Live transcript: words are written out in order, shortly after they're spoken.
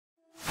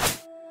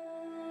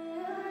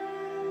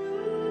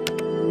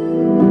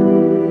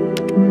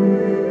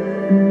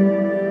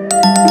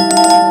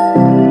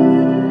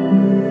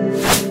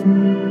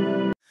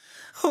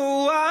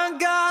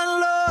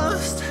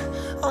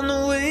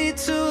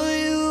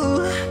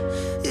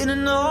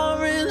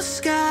the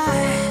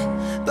sky,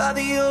 by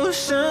the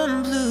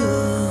ocean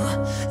blue.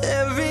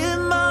 Every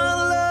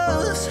mile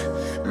lost,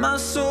 my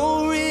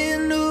soul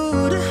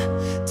renewed,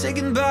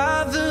 taken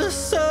by the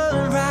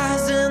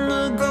sunrise and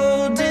the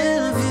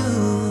golden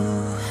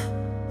view.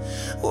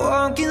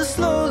 Walking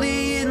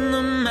slowly in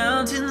the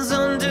mountains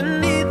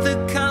underneath the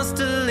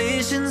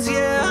constellations.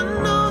 Yeah, I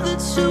know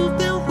that you've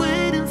been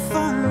waiting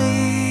for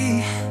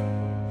me.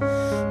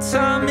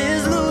 Time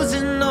is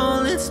losing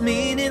all its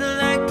meaning,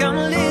 like I'm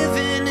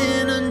living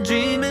in a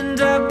dream, and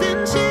I've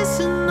been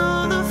chasing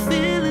all the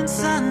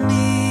feelings I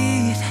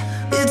need.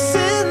 It's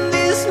in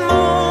these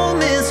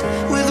moments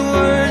with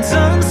words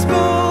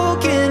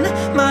unspoken,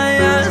 my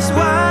eyes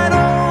wide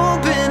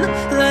open,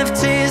 life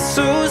tastes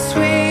so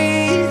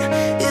sweet.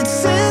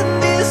 It's in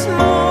these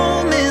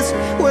moments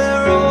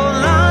where all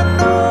I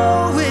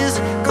know is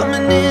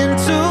coming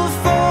into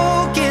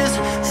focus,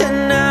 and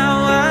now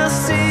I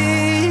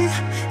see.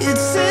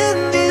 It's in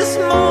these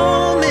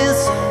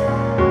moments.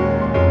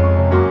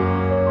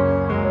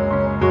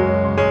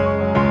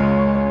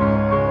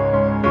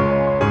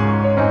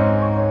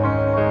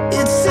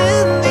 It's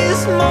in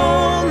these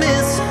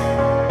moments.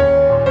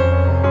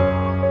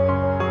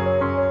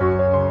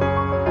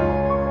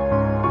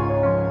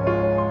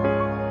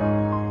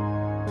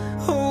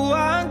 Oh, I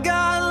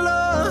got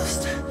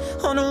lost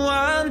on a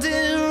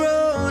winding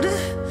road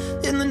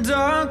in the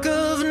dark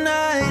of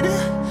night,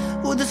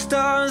 with the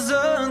stars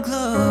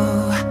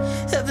aglow.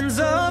 Heaven's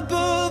up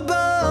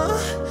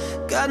above,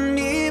 got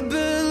me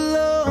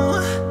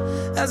below,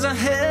 as I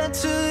head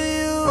to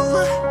you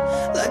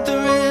like the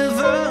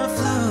river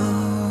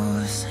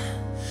flows.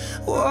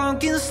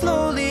 Walking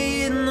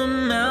slowly in the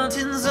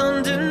mountains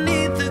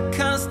underneath the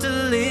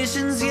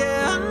constellations.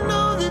 Yeah, I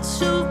know that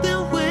you've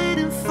been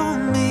waiting for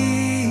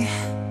me.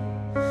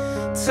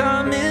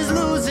 Time is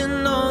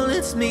losing all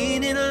its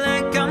meaning,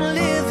 like I'm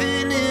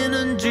living in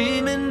a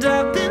dream, and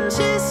I've been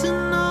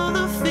chasing all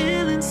the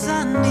feelings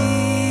I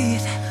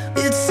need.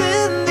 It's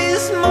in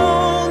these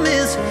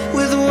moments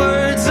with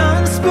words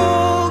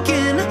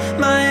unspoken,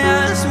 my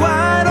eyes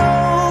wide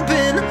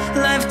open,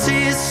 life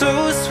tastes so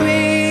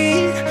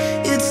sweet.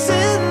 It's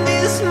in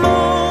these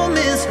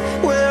moments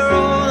where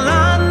all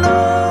I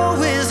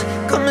know is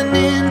coming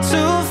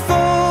into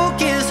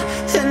focus,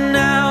 and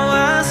now I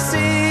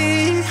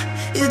see.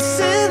 It's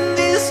in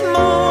these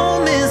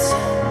moments.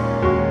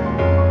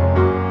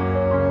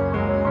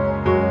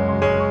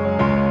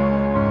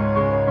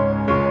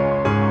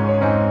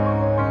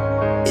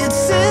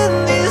 It's in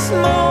these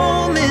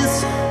moments.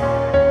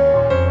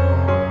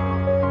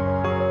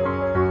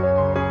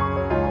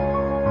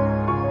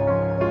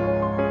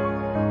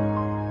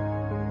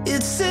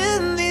 It's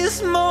in these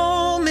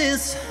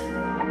moments.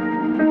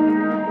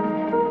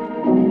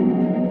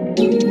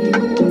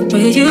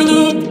 Where you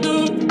look,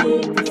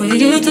 where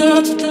you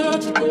touch,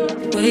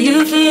 where you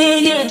feel,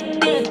 yeah.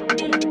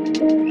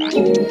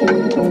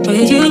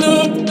 Where you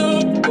look,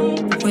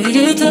 where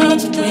you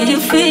touch, where you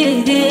feel,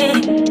 yeah.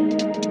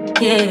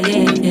 Yeah,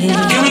 yeah,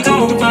 yeah. Can we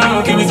talk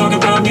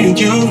about me and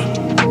you?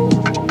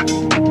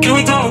 Can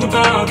we talk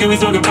about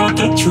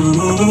the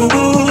truth?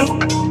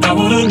 I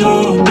wanna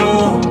know,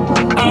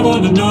 I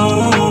wanna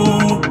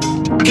know.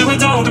 Can we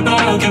talk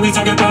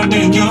about me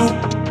and you?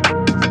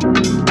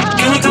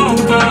 Can we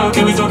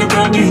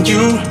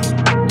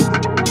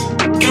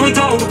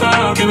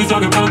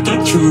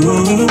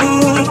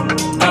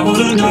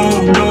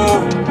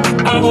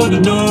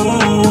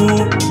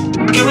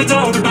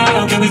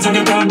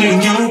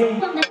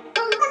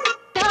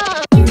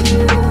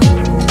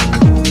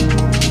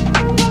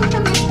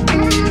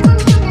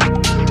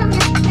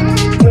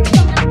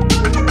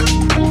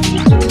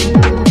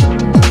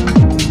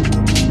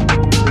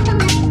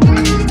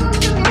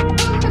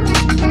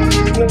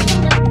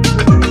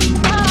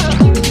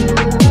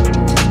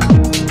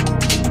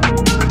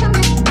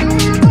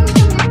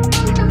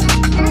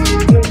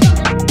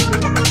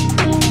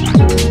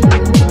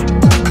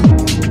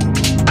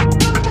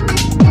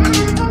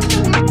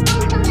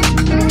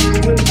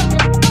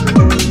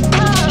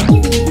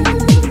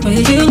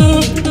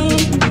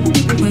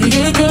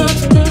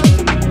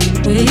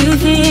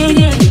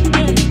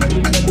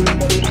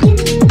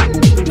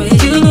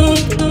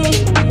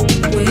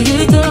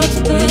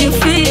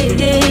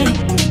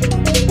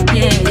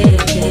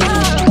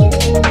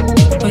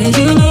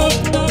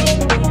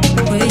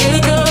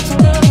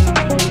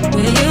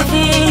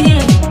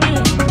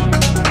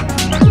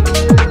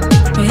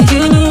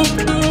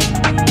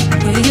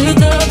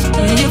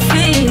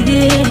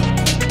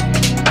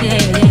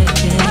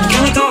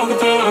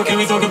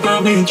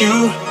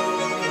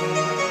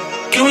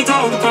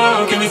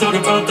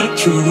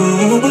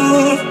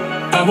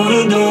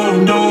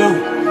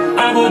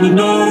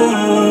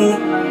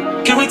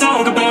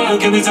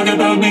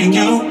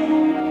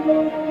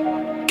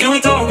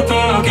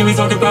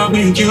talk about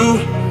me and you?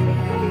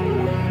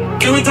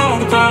 Can we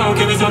talk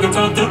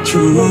about the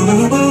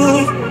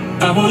truth?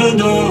 I wanna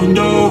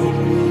know,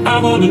 I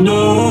wanna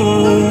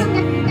know.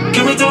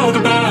 Can we talk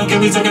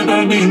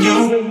about me and you?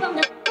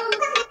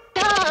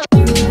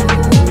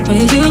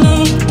 Where you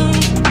look,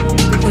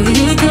 where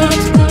you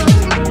touch,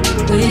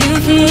 where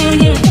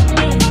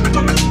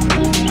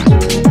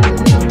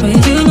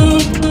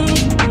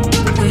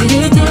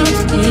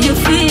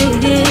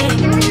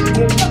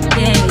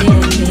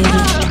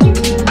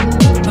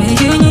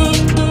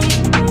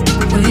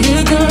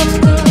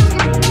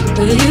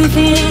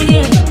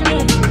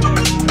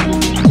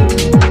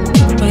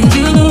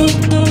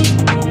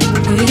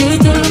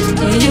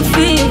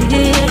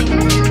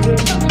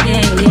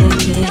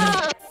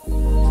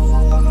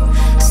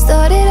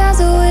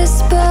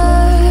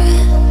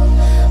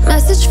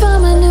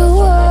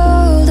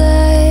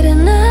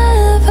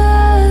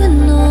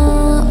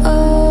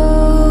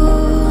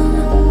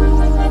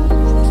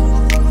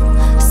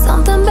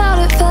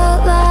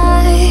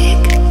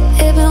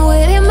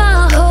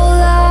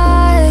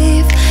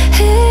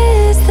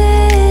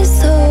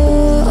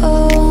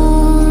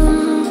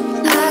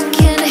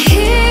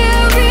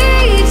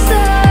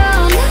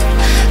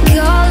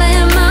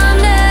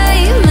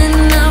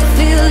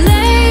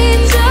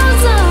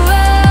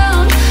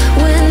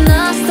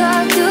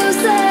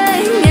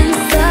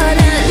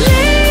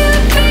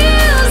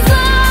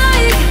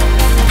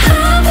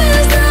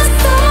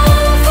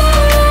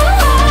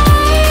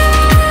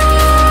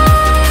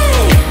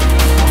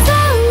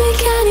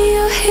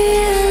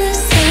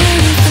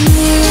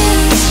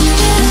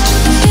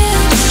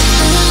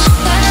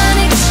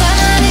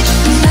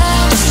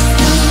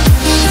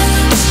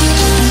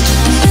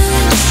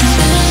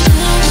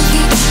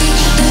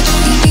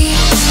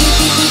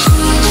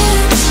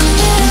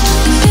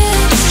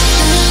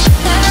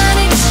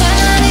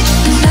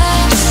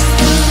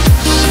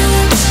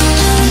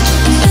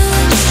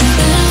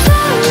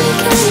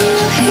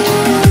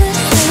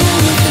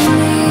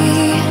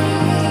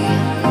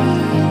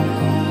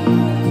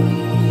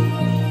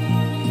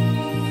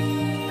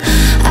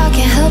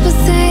can't help but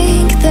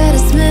think that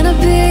it's meant to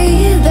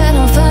be, that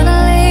I'm finally